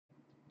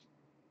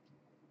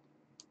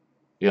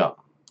Yeah.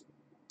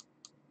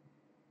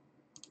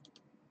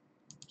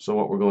 So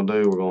what we're going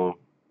to do, we're going to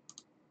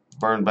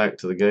burn back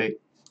to the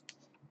gate.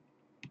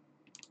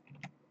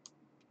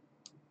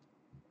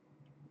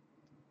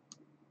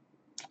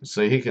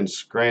 See, he can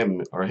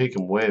scram, or he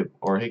can web,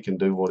 or he can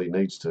do what he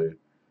needs to.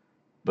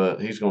 But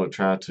he's going to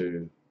try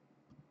to...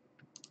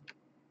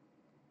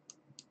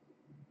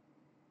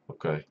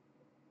 Okay.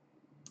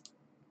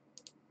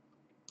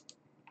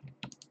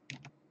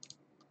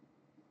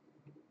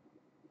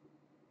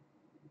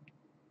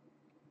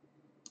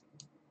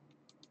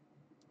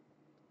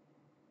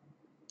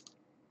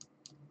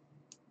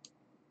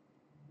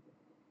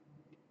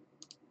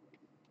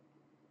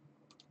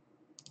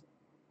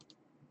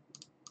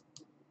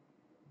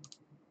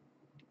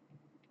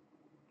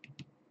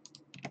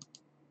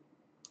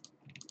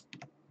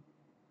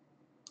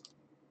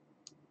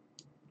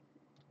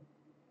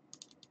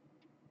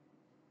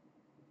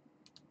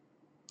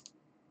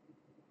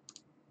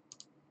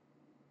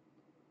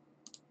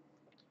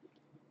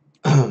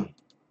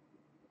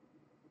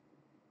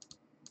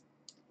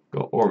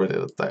 Go orbit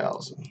at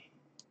 1,000.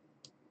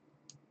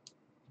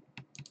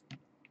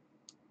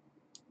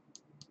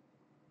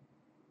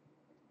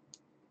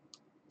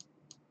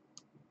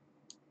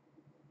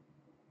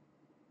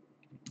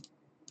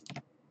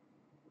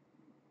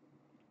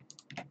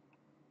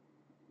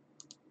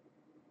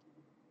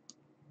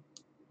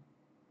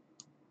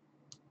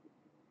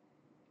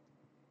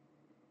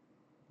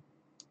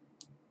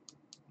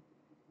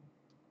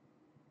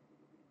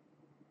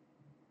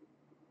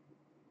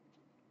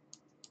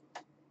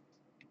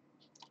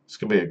 This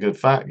could be a good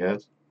fight,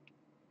 guys.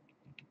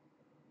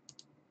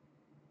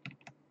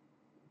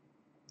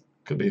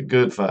 Could be a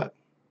good fight.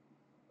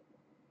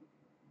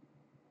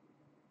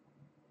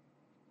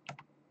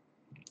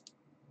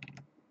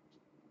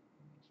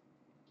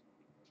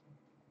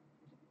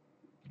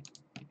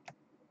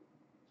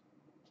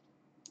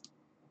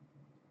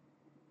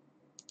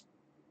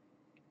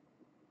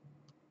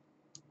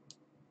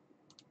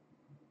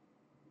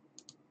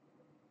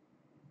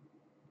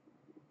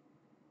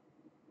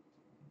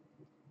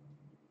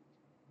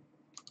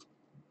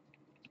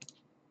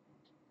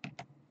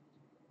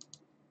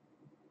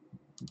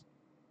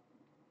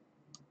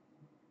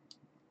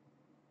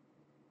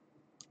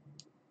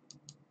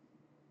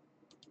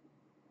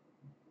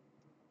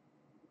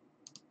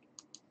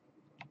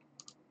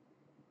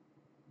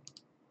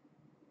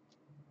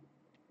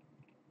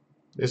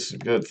 This is a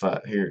good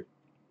fight here.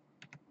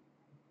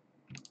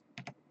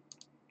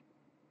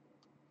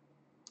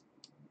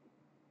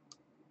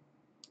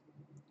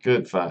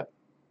 Good fight.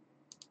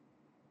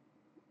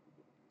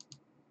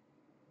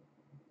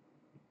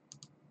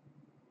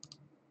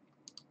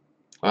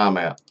 I'm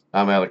out.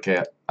 I'm out of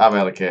cat. I'm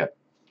out of cat.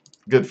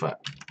 Good fight.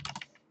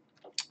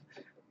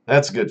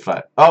 That's a good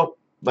fight. Oh,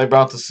 they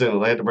brought the center.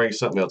 They had to bring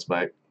something else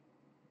back.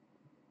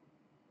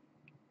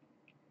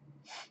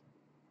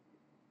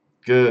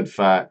 Good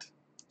fight.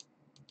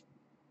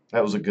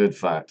 That was a good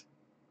fight.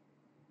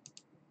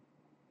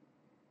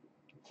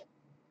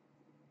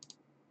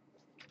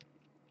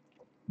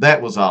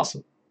 That was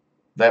awesome.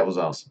 That was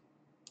awesome.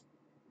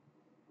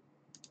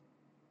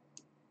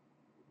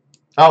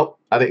 Oh,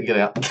 I didn't get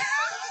out.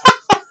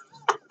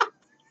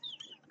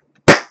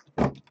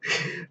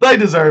 They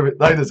deserve it.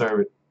 They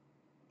deserve it.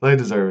 They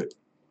deserve it.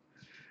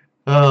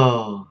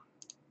 Oh.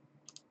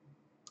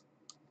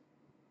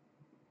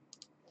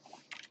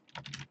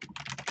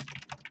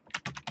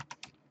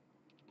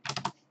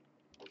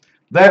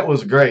 That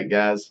was great,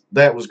 guys.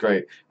 That was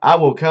great. I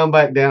will come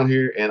back down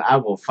here and I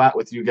will fight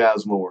with you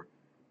guys more.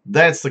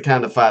 That's the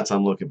kind of fights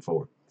I'm looking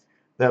for.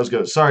 That was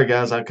good. Sorry,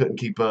 guys, I couldn't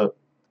keep up.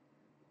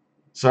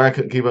 Sorry, I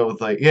couldn't keep up with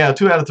that. Yeah,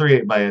 2 out of 3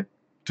 ain't bad.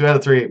 2 out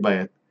of 3 ain't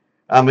bad.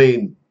 I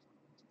mean,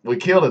 we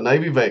killed a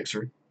Navy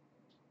Vexer.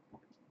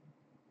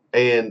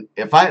 And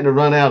if I hadn't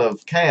run out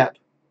of cap,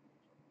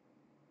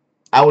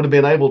 I would have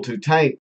been able to tank